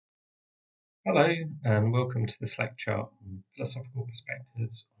Hello, and welcome to this lecture on philosophical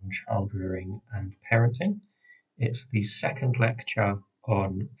perspectives on child rearing and parenting. It's the second lecture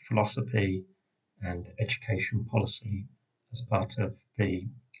on philosophy and education policy as part of the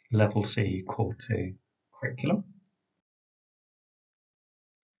Level C Core 2 curriculum.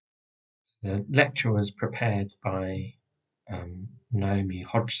 The lecture was prepared by Naomi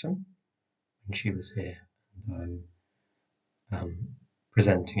Hodgson when she was here, and I'm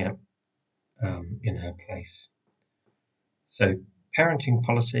presenting it in her place. So parenting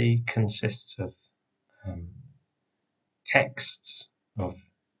policy consists of texts, of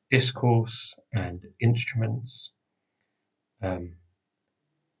discourse and instruments. Um,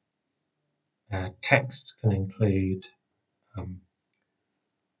 Texts can include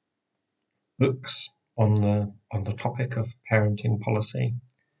books on the topic of parenting policy.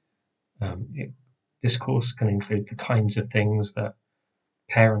 Discourse can include the kinds of things that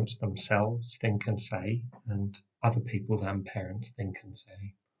parents themselves think and say, and other people than parents think and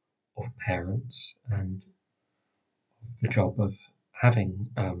say of parents and of the job of having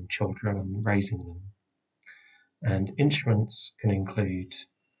children and raising them. And instruments can include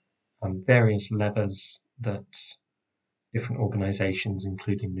various levers that different organisations,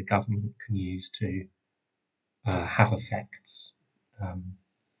 including the government, can use to have effects.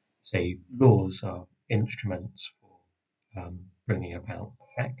 Say laws are instruments for bringing about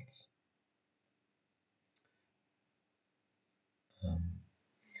effects.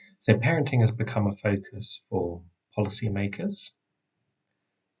 So parenting has become a focus for policymakers,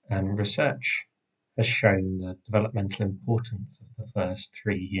 and research has shown the developmental importance of the first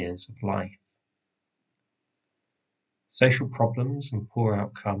 3 years of life. Social problems and poor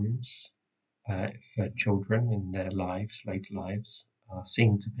outcomes for children in their lives, later lives, are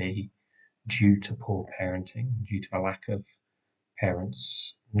seen to be due to poor parenting, due to a lack of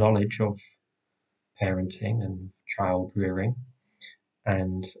parents' knowledge of parenting and child rearing,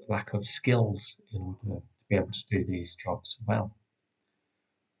 and lack of skills in order to be able to do these jobs well.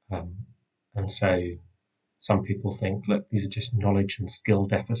 And so some people think, look, these are just knowledge and skill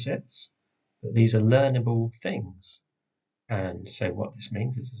deficits, but these are learnable things. And so what this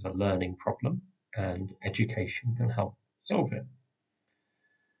means is it's a learning problem, and education can help solve it.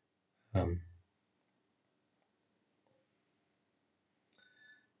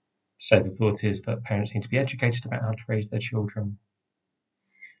 So the thought is that parents need to be educated about how to raise their children.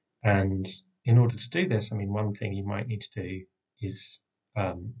 And in order to do this, I mean, one thing you might need to do is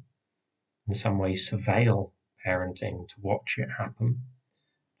in some way surveil parenting, to watch it happen,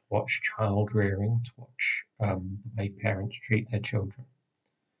 to watch child rearing, to watch the way parents treat their children.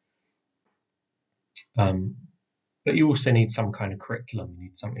 But you also need some kind of curriculum. You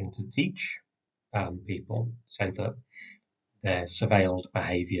need something to teach people so that their surveilled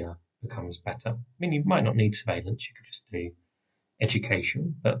behaviour becomes better. I mean, you might not need surveillance, you could just do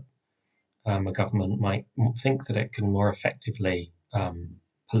education, but a government might think that it can more effectively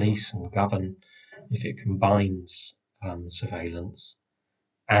police and govern if it combines surveillance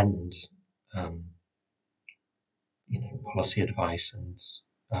and policy advice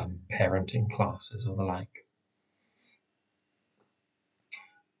and parenting classes or the like.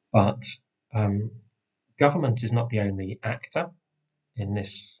 But government is not the only actor in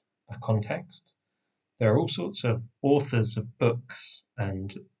this context. There are all sorts of authors of books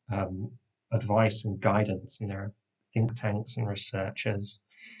and advice and guidance, and there are think tanks and researchers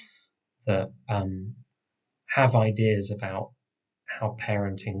that have ideas about how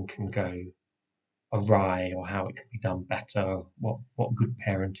parenting can go awry or how it can be done better, what good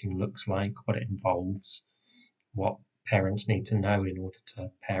parenting looks like, what it involves, what parents need to know in order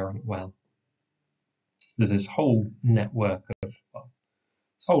to parent well. So there's this whole network of,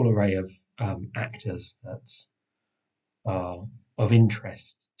 this whole array of actors that are of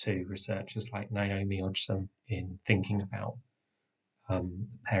interest to researchers like Naomi Hodgson in thinking about the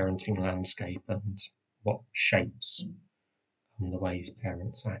parenting landscape and what shapes the ways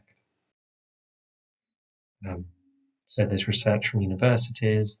parents act. So there's research from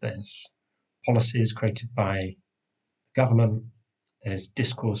universities, there's policies created by government, there's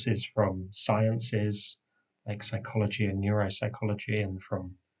discourses from sciences like psychology and neuropsychology, and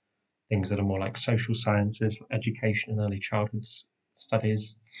from things that are more like social sciences, education and early childhood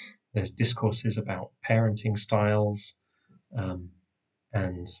studies. There's discourses about parenting styles,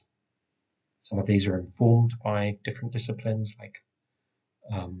 and some of these are informed by different disciplines, like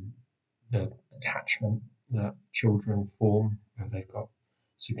the attachment that children form, whether they've got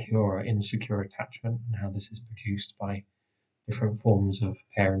secure or insecure attachment, and how this is produced by different forms of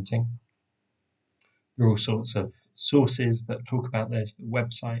parenting. There are all sorts of sources that talk about this, the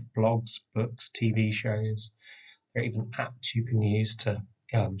website, blogs, books, TV shows. There are even apps you can use to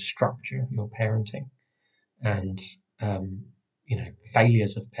structure your parenting, and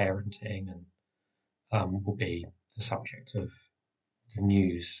failures of parenting and will be the subject of the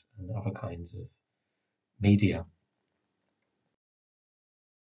news and other kinds of media.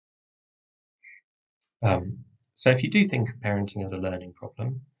 So if you do think of parenting as a learning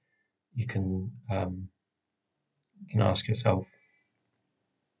problem, you can ask yourself.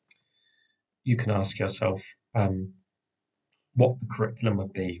 You can ask yourself what the curriculum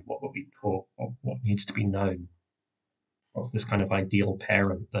would be, what would be taught, what needs to be known. What's this kind of ideal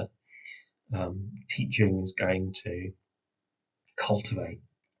parent that teaching is going to cultivate?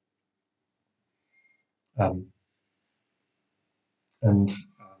 Um, and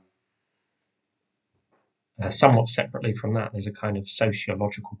Somewhat separately from that, there's a kind of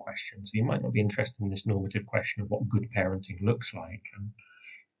sociological question. So you might not be interested in this normative question of what good parenting looks like,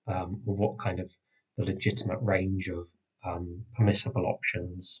 or what kind of the legitimate range of permissible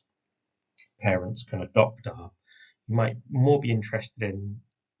options parents can adopt are. You might more be interested in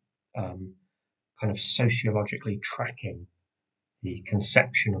kind of sociologically tracking the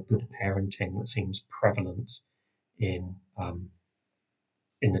conception of good parenting that seems prevalent in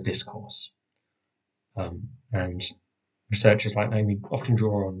the discourse. And researchers like Naomi often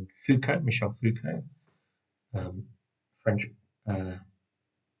draw on Michel Foucault, French, a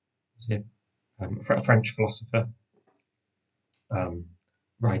French philosopher,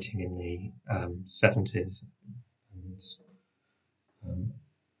 writing in the 70s. And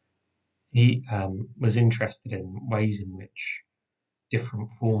he was interested in ways in which different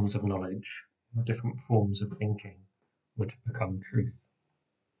forms of knowledge, different forms of thinking would become truth.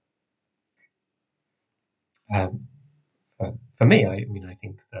 For me, I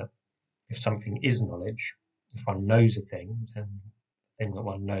think that if something is knowledge, if one knows a thing, then the thing that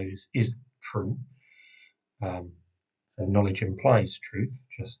one knows is true. So knowledge implies truth,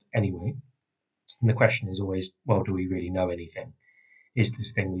 just anyway. And the question is always, well, do we really know anything? Is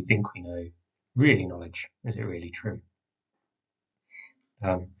this thing we think we know really knowledge? Is it really true?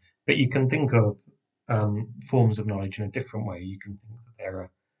 But you can think of forms of knowledge in a different way. You can think that there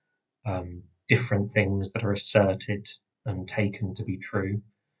are different things that are asserted and taken to be true,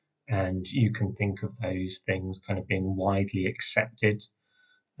 and you can think of those things kind of being widely accepted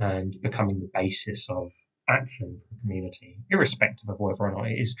and becoming the basis of action for the community, irrespective of whether or not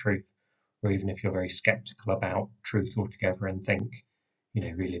it is truth, or even if you're very skeptical about truth altogether and think,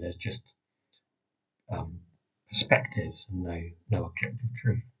 really there's just perspectives and no objective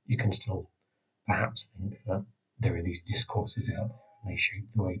truth. You can still perhaps think that there are these discourses out there and they shape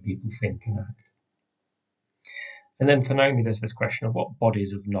the way people think and act. And then for Naomi, there's this question of what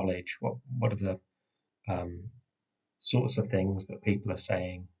bodies of knowledge, what are the sorts of things that people are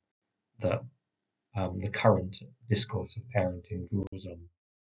saying that the current discourse of parenting draws on.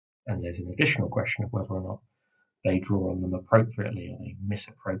 And there's an additional question of whether or not they draw on them appropriately or they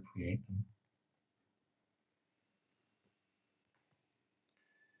misappropriate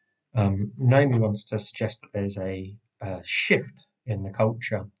them. Naomi wants to suggest that there's a shift in the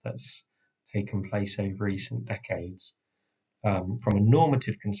culture that's taken place over recent decades, from a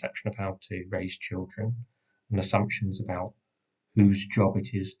normative conception of how to raise children and assumptions about whose job it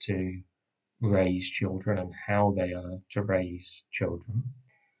is to raise children and how they are to raise children,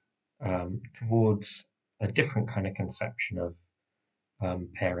 towards a different kind of conception of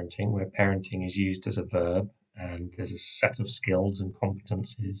parenting, where parenting is used as a verb and there's a set of skills and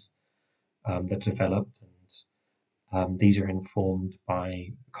competencies that are developed, and these are informed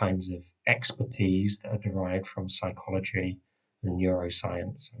by kinds of expertise that are derived from psychology and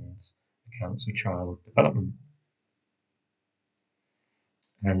neuroscience and accounts of child development.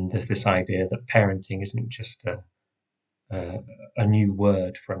 And there's this idea that parenting isn't just a new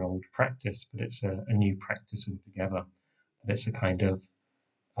word for an old practice, but it's a new practice altogether. That it's a kind of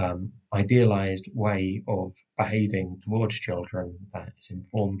idealized way of behaving towards children that is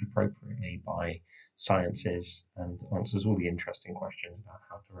informed appropriately by sciences and answers all the interesting questions about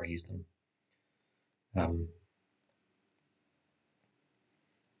how to raise them.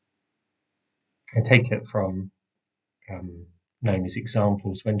 I take it from Naomi's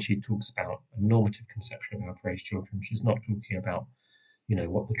examples when she talks about a normative conception of how to raise children. She's not talking about,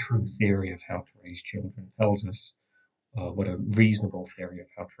 what the true theory of how to raise children tells us, what a reasonable theory of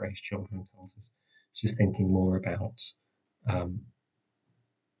how to raise children tells us. She's thinking more about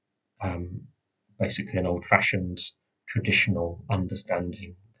basically an old-fashioned traditional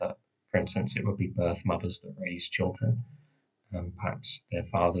understanding that, for instance, it would be birth mothers that raise children, perhaps their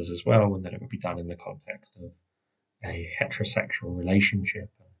fathers as well, and that it would be done in the context of a heterosexual relationship,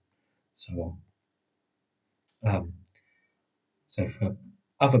 and so on. So for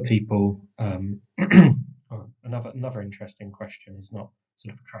other people, another interesting question is not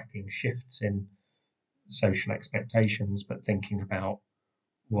sort of tracking shifts in social expectations, but thinking about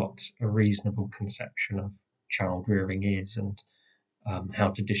what a reasonable conception of child rearing is, and how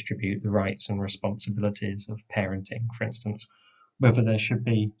to distribute the rights and responsibilities of parenting. For instance, whether there should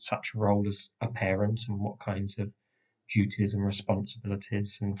be such a role as a parent, and what kinds of duties and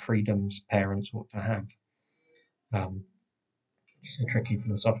responsibilities and freedoms parents ought to have. It's a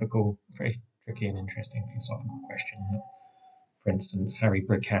very tricky and interesting philosophical question that, for instance, Harry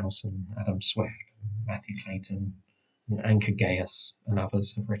Brickhouse and Adam Swift, and Matthew Clayton, and Anka Gaius and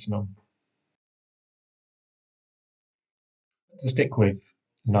others have written on. To stick with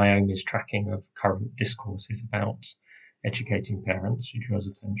Naomi's tracking of current discourses about educating parents, she draws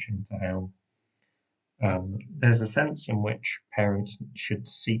attention to how there's a sense in which parents should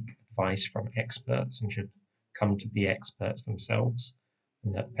seek advice from experts and should come to be experts themselves,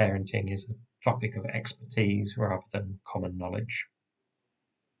 and that parenting is a topic of expertise rather than common knowledge.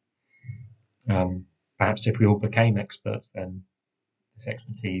 Perhaps if we all became experts, then this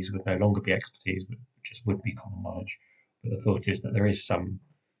expertise would no longer be expertise, but just would be common knowledge. But the thought is that there is some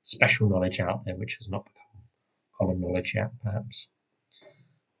special knowledge out there which has not become common knowledge yet, perhaps.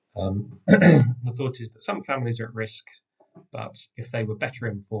 The thought is that some families are at risk, but if they were better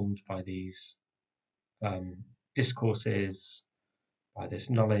informed by these discourses, by this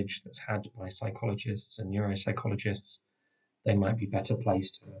knowledge that's had by psychologists and neuropsychologists, they might be better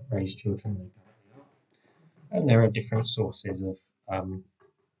placed to raise children than they currently are. And there are different sources of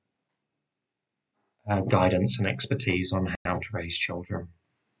guidance and expertise on how to raise children.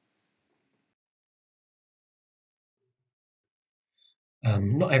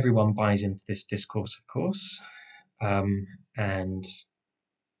 Not everyone buys into this discourse, of course, and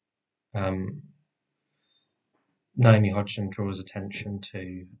Naomi Hodgson draws attention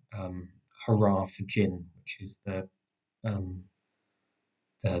to Hurrah for Gin, which is the kind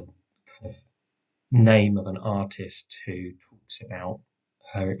of name of an artist who talks about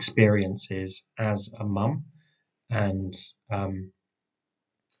her experiences as a mum, and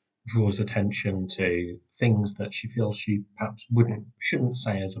draws attention to things that she feels she perhaps shouldn't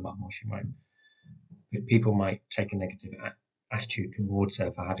say as a mum, or people might take a negative attitude towards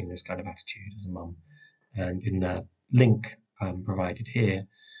her for having this kind of attitude as a mum. And in the link provided here,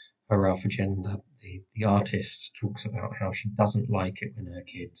 Hurrah for Jen, the artist, talks about how she doesn't like it when her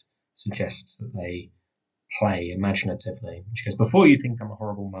kid suggests that they play imaginatively. She goes, before you think I'm a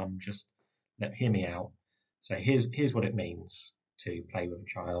horrible mum, just hear me out. So here's what it means to play with a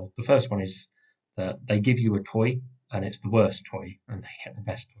child. The first one is that they give you a toy, and it's the worst toy, and they get the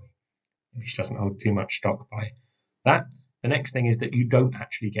best toy. Which doesn't hold too much stock by that. The next thing is that you don't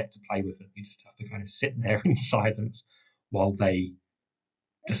actually get to play with them. You just have to kind of sit there in silence while they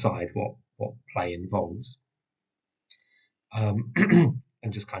decide what play involves, and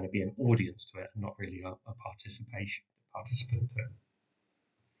just kind of be an audience to it, and not really a participant to it.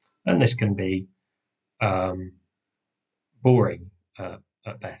 And this can be boring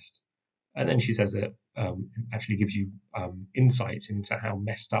at best. And then she says that it actually gives you insights into how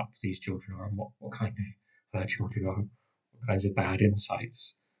messed up these children are, and what kind of children are, what kinds of bad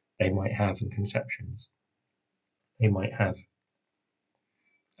insights they might have, and conceptions they might have.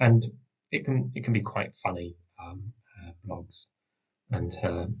 And it can be quite funny, her blogs and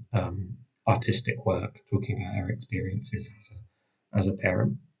her artistic work, talking about her experiences as a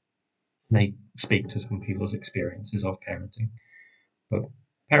parent. They speak to some people's experiences of parenting, but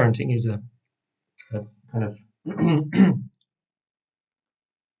parenting is a kind of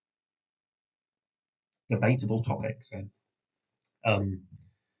debatable topic. So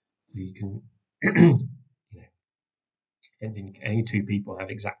you can, I don't think any two people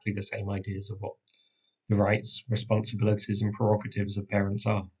have exactly the same ideas of what the rights, responsibilities, and prerogatives of parents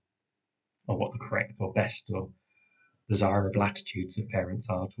are, or what the correct or best or desirable attitudes of parents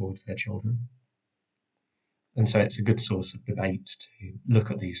are towards their children. And so it's a good source of debate to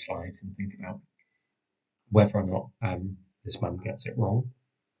look at these slides and think about whether or not this mum gets it wrong.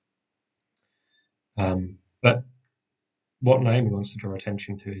 But what Naomi wants to draw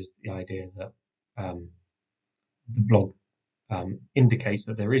attention to is the idea that the blog indicates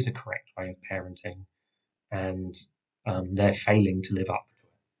that there is a correct way of parenting, and they're failing to live up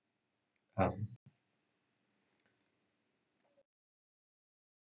to it.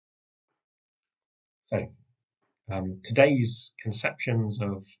 So today's conceptions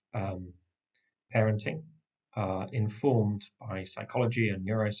of parenting are informed by psychology and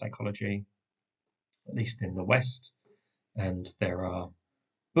neuropsychology, at least in the West, and there are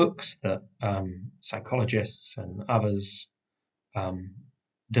books that psychologists and others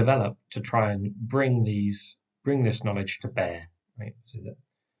develop to try and bring this knowledge to bear, right? So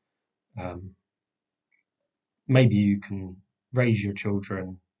that maybe you can raise your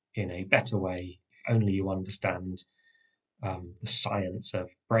children in a better way if only you understand the science of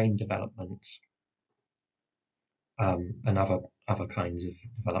brain development and other kinds of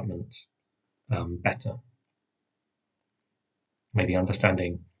development better. Maybe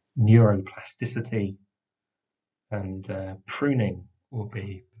understanding neuroplasticity and pruning will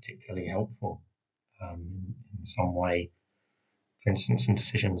be particularly helpful in some way. For instance, in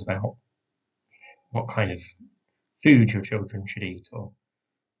decisions about what kind of food your children should eat, or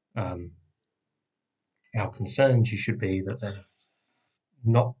um, how concerned you should be that they're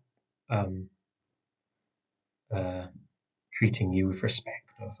not um, uh, treating you with respect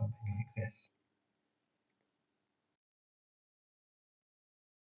or something like this.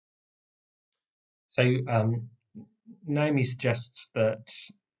 So Naomi suggests that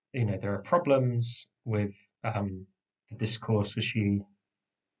there are problems with the discourse as she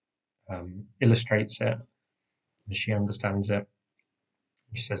illustrates it, as she understands it.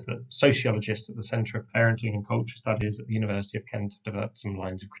 She says that sociologists at the Centre of Parenting and Culture Studies at the University of Kent have developed some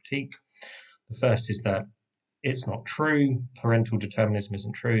lines of critique. The first is that it's not true. Parental determinism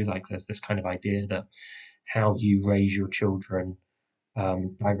isn't true. Like there's this kind of idea that how you raise your children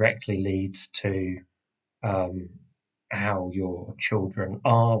directly leads to how your children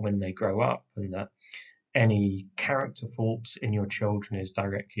are when they grow up, and that any character faults in your children is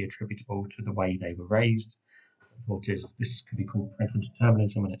directly attributable to the way they were raised. The thought is this could be called parental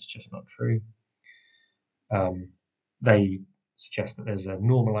determinism, and it's just not true. They suggest that there's a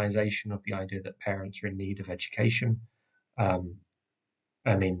normalization of the idea that parents are in need of education. I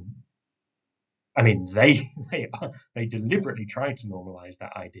mean, they deliberately try to normalize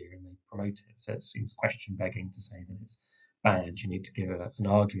that idea and they promote it. So it seems question begging to say that it's bad. You need to give an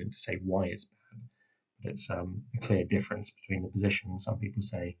argument to say why it's bad. But it's a clear difference between the positions. Some people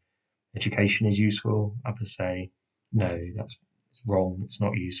say education is useful. Others say no, it's wrong. It's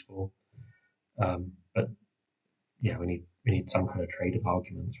not useful. But yeah, we need some kind of trade of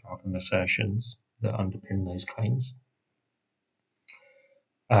arguments rather than assertions that underpin those claims.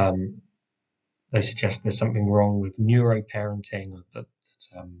 They suggest there's something wrong with neuroparenting, that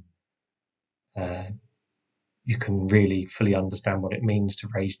you can really fully understand what it means to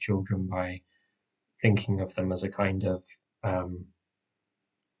raise children by thinking of them as a kind of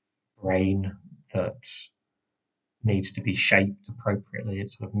brain that needs to be shaped appropriately. It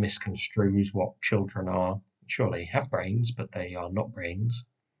sort of misconstrues what children are. Sure, they have brains, but they are not brains.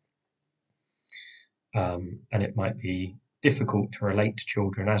 And it might be difficult to relate to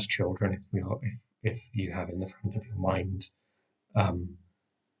children as children if you have in the front of your mind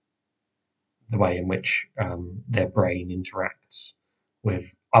the way in which their brain interacts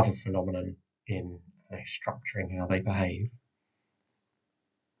with other phenomena in structuring how they behave.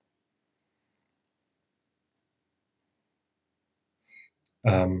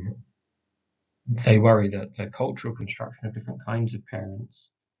 They worry that the cultural construction of different kinds of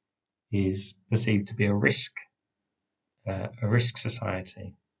parents is perceived to be a risk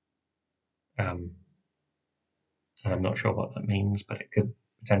society. And I'm not sure what that means, but it could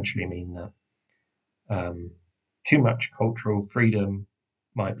potentially mean that too much cultural freedom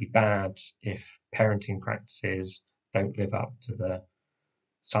might be bad if parenting practices don't live up to the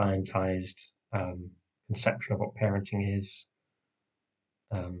scientized conception of what parenting is.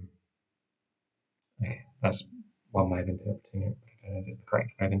 Okay, that's one way of interpreting it, but I don't know if it's the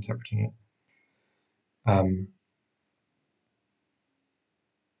correct way of interpreting it.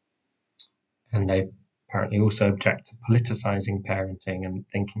 And they apparently also object to politicizing parenting and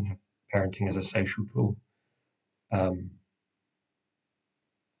thinking of parenting as a social tool.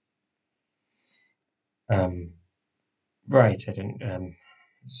 Right, I don't.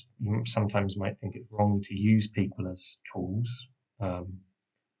 You sometimes might think it's wrong to use people as tools.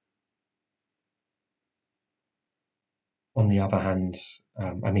 On the other hand,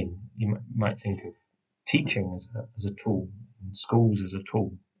 you might think of teaching as a tool, and schools as a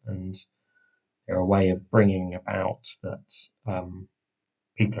tool, and they're a way of bringing about that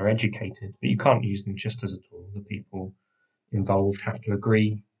people are educated, but you can't use them just as a tool. The people involved have to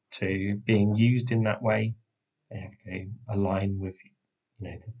agree to being used in that way. They have to align with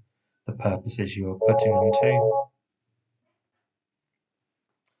the purposes you're putting them to.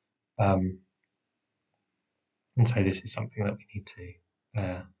 And so this is something that we need to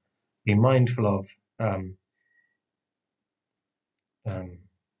be mindful of.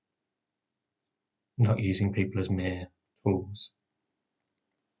 not using people as mere tools.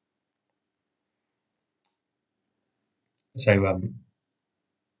 So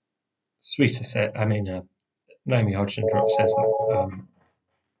Suisa said, Naomi Hodgson says that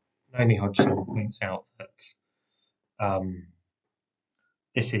Naomi Hodgson points out that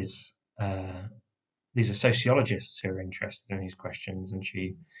this is these are sociologists who are interested in these questions, and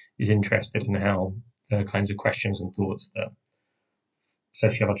she is interested in how the kinds of questions and thoughts that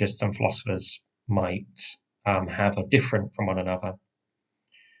sociologists and philosophers might have are different from one another.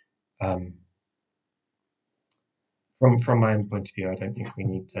 From my own point of view, I don't think we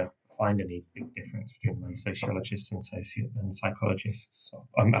need to find any big difference between the way sociologists and psychologists,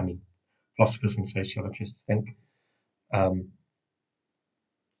 philosophers and sociologists think.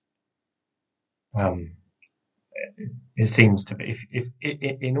 It seems to be if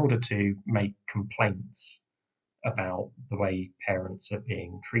in order to make complaints about the way parents are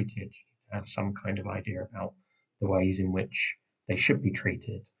being treated, you have some kind of idea about the ways in which they should be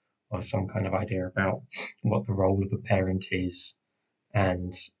treated, or some kind of idea about what the role of a parent is,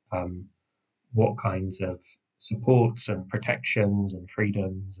 and what kinds of supports and protections and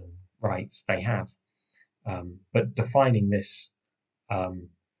freedoms and rights they have. But defining this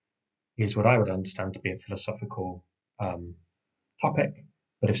is what I would understand to be a philosophical topic.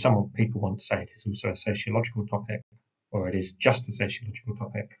 But if people want to say it is also a sociological topic, or it is just a sociological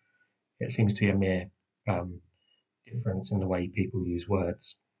topic, it seems to be a mere difference in the way people use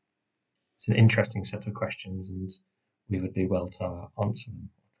words. It's an interesting set of questions, and we would do well to answer them.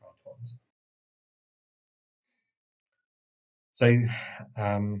 So,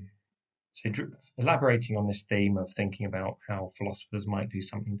 elaborating on this theme of thinking about how philosophers might do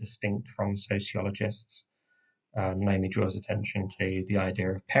something distinct from sociologists, Naomi draws attention to the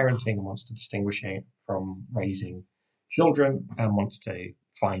idea of parenting and wants to distinguish it from raising children, and wants to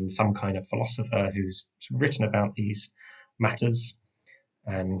find some kind of philosopher who's written about these matters.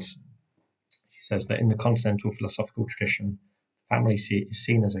 And she says that in the continental philosophical tradition, family is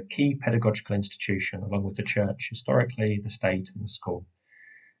seen as a key pedagogical institution, along with the church historically, the state, and the school.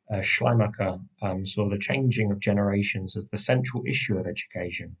 Schleimacher saw the changing of generations as the central issue of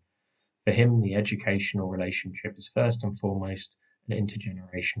education. For him, the educational relationship is first and foremost an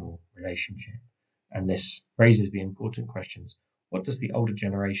intergenerational relationship. And this raises the important questions. What does the older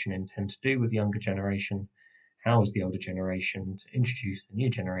generation intend to do with the younger generation? How is the older generation to introduce the new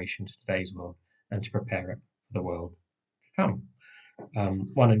generation to today's world and to prepare it for the world to come?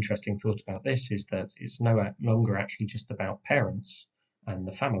 One interesting thought about this is that it's no longer actually just about parents and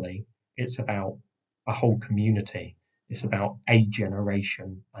the family. It's about a whole community. It's about a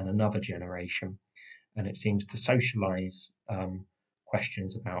generation and another generation. And it seems to socialize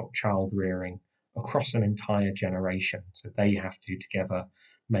questions about child rearing across an entire generation. So they have to together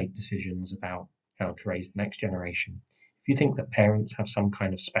make decisions about how to raise the next generation. If you think that parents have some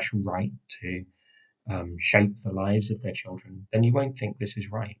kind of special right to shape the lives of their children, then you won't think this is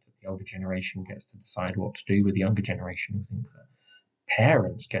right, that the older generation gets to decide what to do with the younger generation. You think that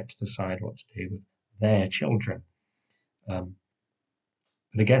parents get to decide what to do with their children. But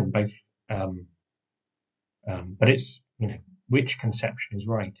again, both. But it's which conception is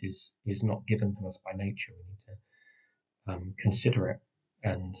right is not given to us by nature. We need to consider it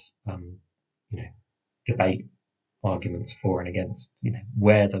and debate arguments for and against.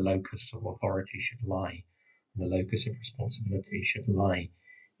 Where the locus of authority should lie, the locus of responsibility should lie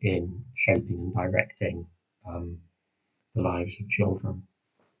in shaping and directing the lives of children.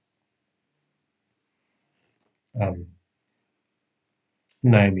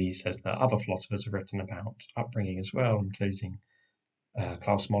 Naomi says that other philosophers have written about upbringing as well, including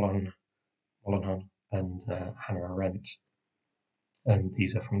Klaus Mollenhahn and Hannah Arendt. And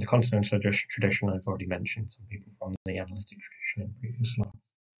these are from the continental tradition. I've already mentioned some people from the analytic tradition in previous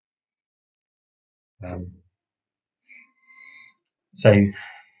slides.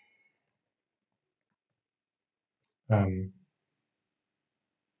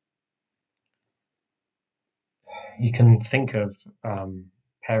 You can think of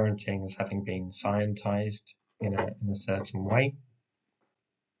parenting as having been scientized in a certain way.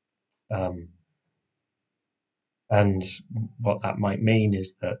 And what that might mean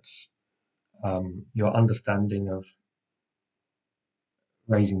is that your understanding of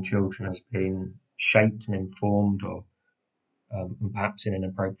raising children has been shaped and informed, or perhaps in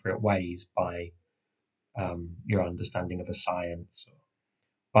inappropriate ways, by your understanding of a science, or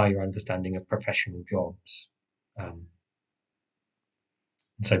by your understanding of professional jobs.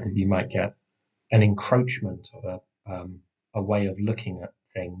 So that you might get an encroachment of a way of looking at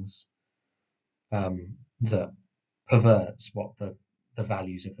things that perverts what the the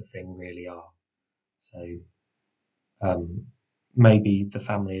values of the thing really are. So maybe the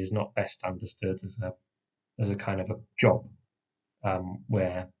family is not best understood as a kind of a job,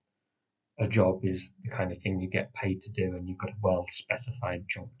 where a job is the kind of thing you get paid to do, and you've got a well specified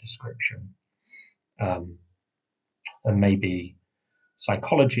job description. And maybe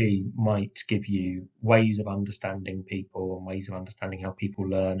psychology might give you ways of understanding people and ways of understanding how people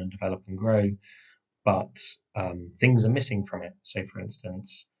learn and develop and grow, but things are missing from it. So, for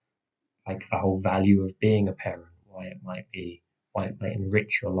instance, like the whole value of being a parent, why it might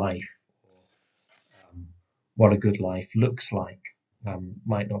enrich your life, or what a good life looks like,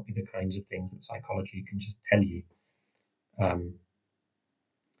 might not be the kinds of things that psychology can just tell you. Um,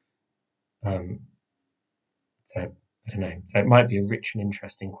 um, so I don't know. So it might be a rich and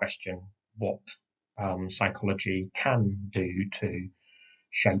interesting question what psychology can do to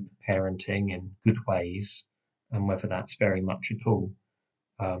shape parenting in good ways, and whether that's very much at all.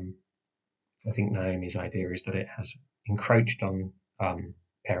 Um, I think Naomi's idea is that it has encroached on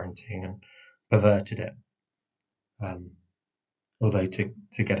parenting and perverted it. Um, Although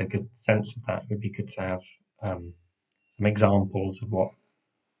to get a good sense of that, it would be good to have some examples of what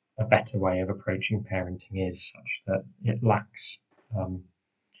a better way of approaching parenting is, such that it lacks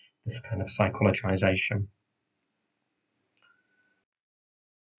this kind of psychologization.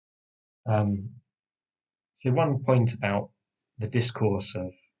 So one point about the discourse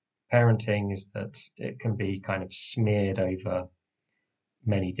of parenting is that it can be kind of smeared over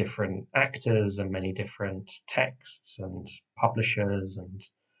many different actors and many different texts and publishers and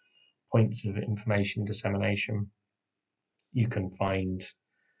points of information dissemination. You can find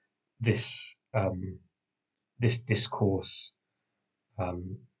this this discourse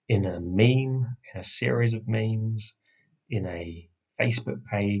in a meme, in a series of memes, in a Facebook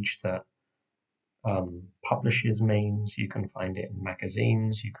page that publishes memes. You can find it in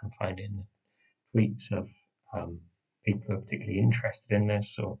magazines. You can find it in tweets of people who are particularly interested in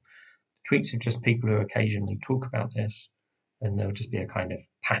this, or tweets of just people who occasionally talk about this. And there'll just be a kind of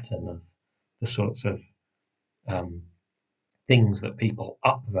pattern of the sorts of things that people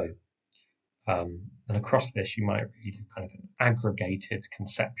upvote. And across this, you might read a kind of an aggregated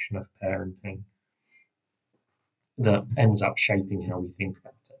conception of parenting that ends up shaping how we think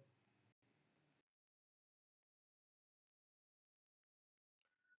about it.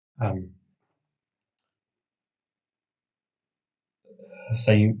 Um,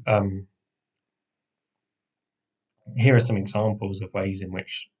 so here are some examples of ways in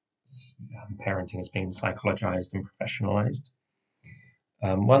which parenting has been psychologized and professionalized.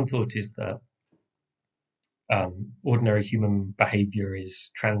 One thought is that ordinary human behavior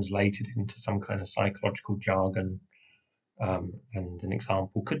is translated into some kind of psychological jargon. And an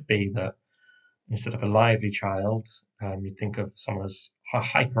example could be that instead of a lively child, you'd think of someone as a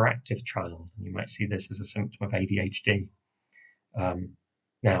hyperactive child. And you might see this as a symptom of ADHD.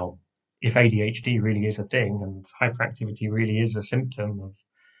 Now, if ADHD really is a thing and hyperactivity really is a symptom of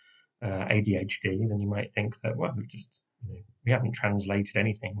ADHD, then you might think that, well, we haven't translated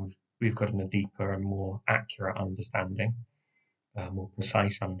anything. We've gotten a deeper and more accurate understanding, more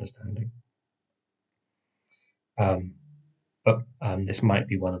precise understanding. But this might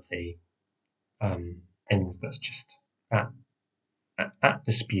be one of the things that's just at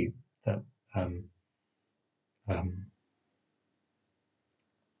dispute. That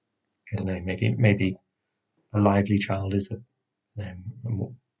I don't know. Maybe a lively child is a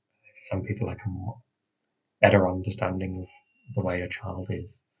more, some people like a more better understanding of the way a child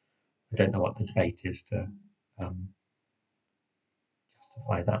is. I don't know what the debate is to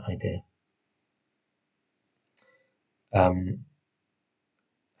justify that idea.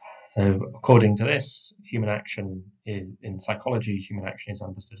 So according to this, human action is in psychology, human action is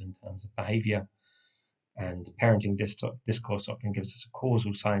understood in terms of behavior, and parenting discourse often gives us a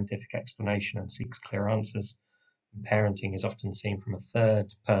causal scientific explanation and seeks clear answers. And parenting is often seen from a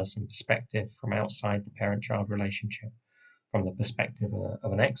third person perspective, from outside the parent-child relationship, from the perspective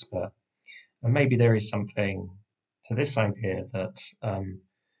of an expert. And maybe there is something to this idea that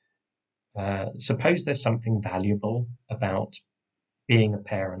suppose there's something valuable about being a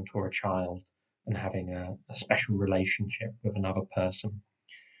parent or a child and having a special relationship with another person.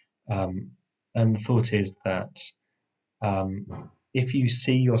 And the thought is that if you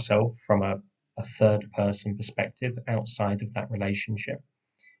see yourself from a third person perspective outside of that relationship,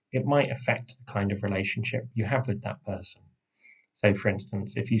 it might affect the kind of relationship you have with that person. So, for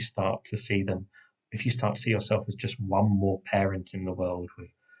instance, if you start to see yourself as just one more parent in the world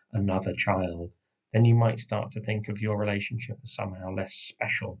with another child, then you might start to think of your relationship as somehow less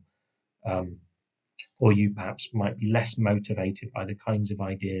special. or you perhaps might be less motivated by the kinds of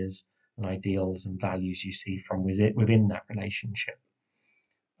ideas and ideals and values you see from within that relationship.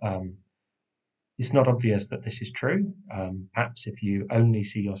 It's not obvious that this is true. Perhaps if you only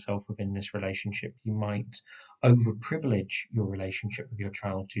see yourself within this relationship, you might overprivilege your relationship with your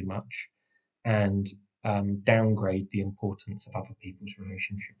child too much and downgrade the importance of other people's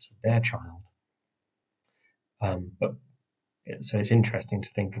relationships with their child. So it's interesting to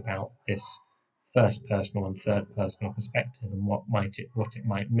think about this first personal and third personal perspective and what it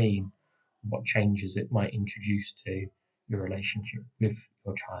might mean, what changes it might introduce to your relationship with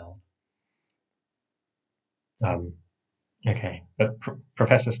your child. Okay, but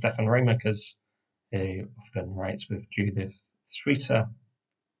Professor Stefan Raymakers, who often writes with Judith Sweeter,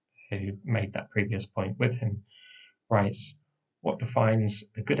 who made that previous point with him, writes, what defines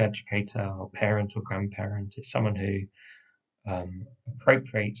a good educator or parent or grandparent is someone who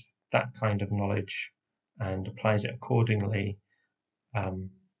appropriates that kind of knowledge and applies it accordingly.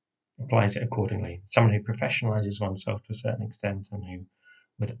 Someone who professionalizes oneself to a certain extent and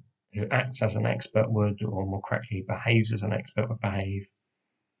who acts as an expert would, or more correctly, behaves as an expert would behave.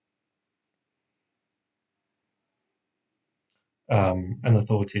 And the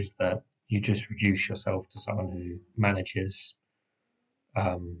thought is that you just reduce yourself to someone who manages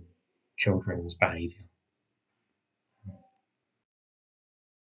children's behavior.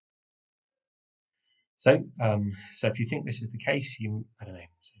 So if you think this is the case, if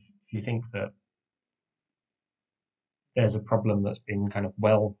you think that there's a problem that's been kind of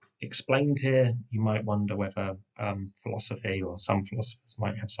well explained here, you might wonder whether philosophy or some philosophers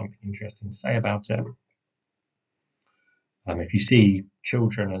might have something interesting to say about it. If you see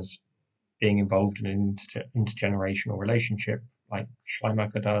children as being involved in an intergenerational relationship, like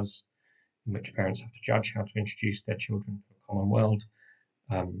Schleimacher does, in which parents have to judge how to introduce their children to a common world,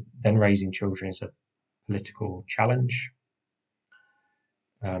 then raising children is a political challenge.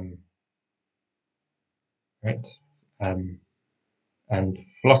 Right? And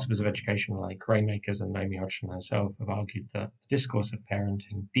philosophers of education like Graymakers and Naomi Hodgson herself have argued that the discourse of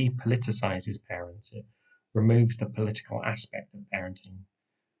parenting depoliticizes parents. It removes the political aspect of parenting.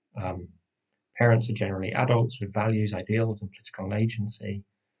 Parents are generally adults with values, ideals, and political agency,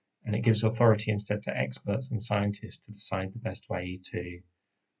 and it gives authority instead to experts and scientists to decide the best way to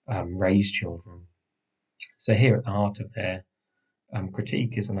raise children. So here at the heart of their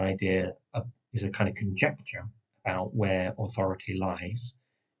critique is an idea, is a kind of conjecture about where authority lies.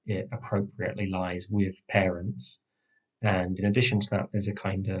 It appropriately lies with parents, and in addition to that, there's a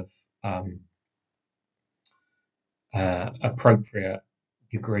kind of appropriate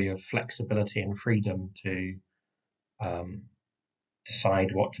degree of flexibility and freedom to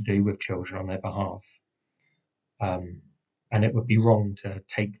decide what to do with children on their behalf. And it would be wrong to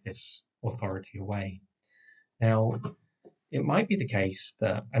take this authority away. Now, it might be the case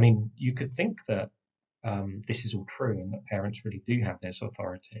that, you could think that this is all true and that parents really do have this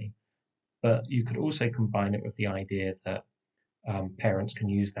authority, but you could also combine it with the idea that parents can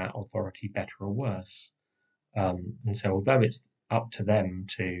use that authority better or worse. And so although it's up to them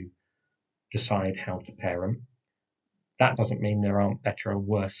to decide how to parent, that doesn't mean there aren't better or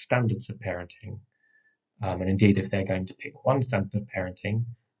worse standards of parenting. And indeed, if they're going to pick one standard of parenting,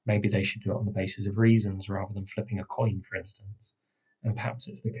 maybe they should do it on the basis of reasons rather than flipping a coin, for instance. And perhaps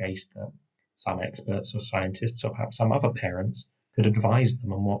it's the case that some experts or scientists or perhaps some other parents could advise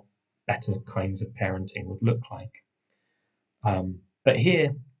them on what better kinds of parenting would look like. But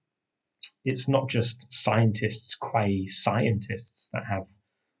here, it's not just scientists, scientists that have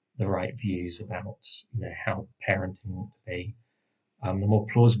the right views about how parenting ought to be. The more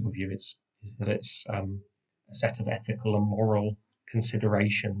plausible view is that it's a set of ethical and moral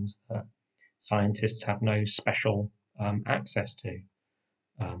considerations that scientists have no special access to.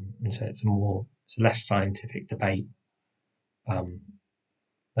 And so it's a less scientific debate than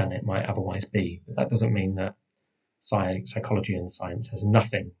it might otherwise be. But that doesn't mean that psychology and science has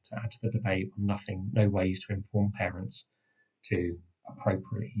nothing to add to the debate, no ways to inform parents to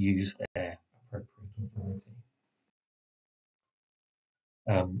appropriately use their appropriate authority.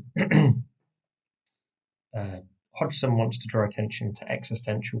 Hodgson wants to draw attention to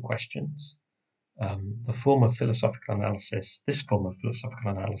existential questions. This form of philosophical analysis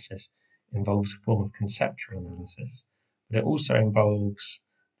involves a form of conceptual analysis, but it also involves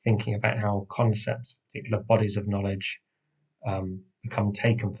thinking about how concepts, particular bodies of knowledge, become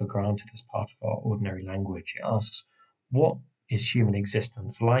taken for granted as part of our ordinary language. It asks, what is human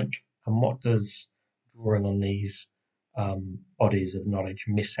existence like, and what does drawing on these bodies of knowledge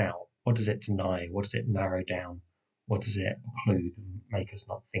miss out? What does it deny? What does it narrow down? What does it occlude and make us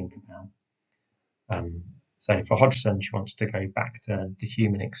not think about? So for Hodgson, she wants to go back to the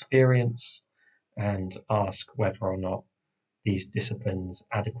human experience and ask whether or not these disciplines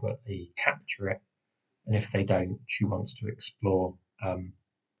adequately capture it. And if they don't, she wants to explore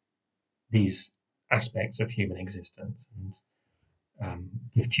these aspects of human existence and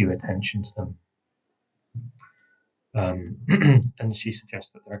give due attention to them. And she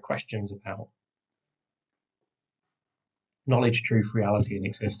suggests that there are questions about knowledge, truth, reality, and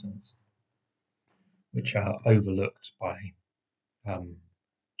existence, which are overlooked by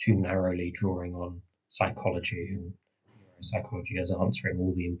too narrowly drawing on psychology and neuropsychology as answering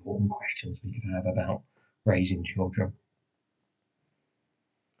all the important questions we could have about raising children.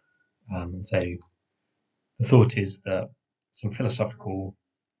 So the thought is that some philosophical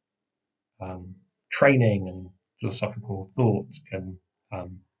training and philosophical thought can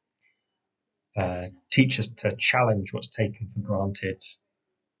teach us to challenge what's taken for granted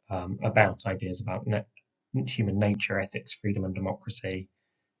about ideas about human nature, ethics, freedom, and democracy.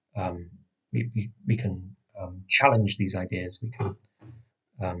 We can challenge these ideas. We can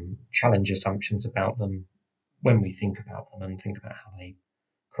challenge assumptions about them when we think about them and think about how they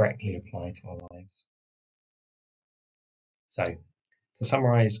correctly apply to our lives. So, to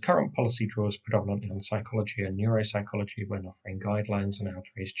summarize, current policy draws predominantly on psychology and neuropsychology when offering guidelines on how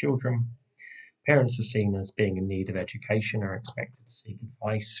to raise children. Parents are seen as being in need of education, are expected to seek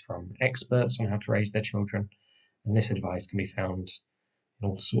advice from experts on how to raise their children, and this advice can be found in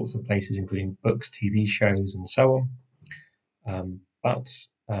all sorts of places, including books, TV shows, and so on. But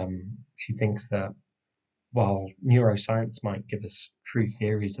she thinks that while neuroscience might give us true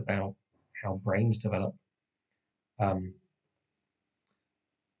theories about how brains develop,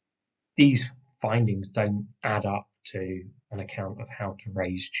 these findings don't add up to an account of how to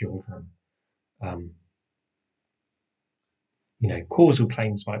raise children. Causal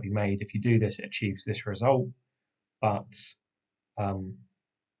claims might be made. If you do this, it achieves this result, but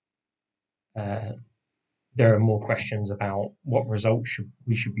there are more questions about what results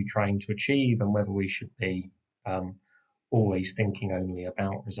we should be trying to achieve and whether we should be always thinking only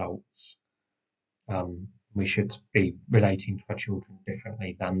about results. We should be relating to our children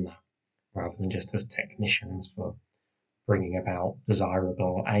differently than that, rather than just as technicians for bringing about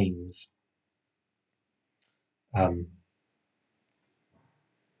desirable aims. And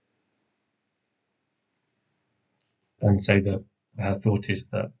so the thought is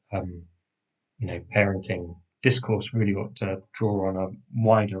that parenting discourse really ought to draw on a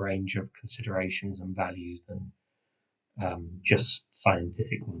wider range of considerations and values than just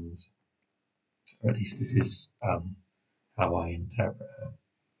scientific ones. Or at least this is how I interpret her.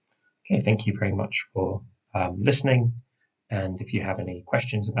 Okay, thank you very much for listening. And if you have any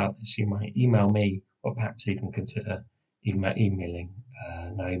questions about this, you might email me or perhaps even consider emailing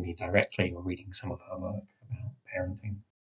Naomi directly or reading some of her work about parenting.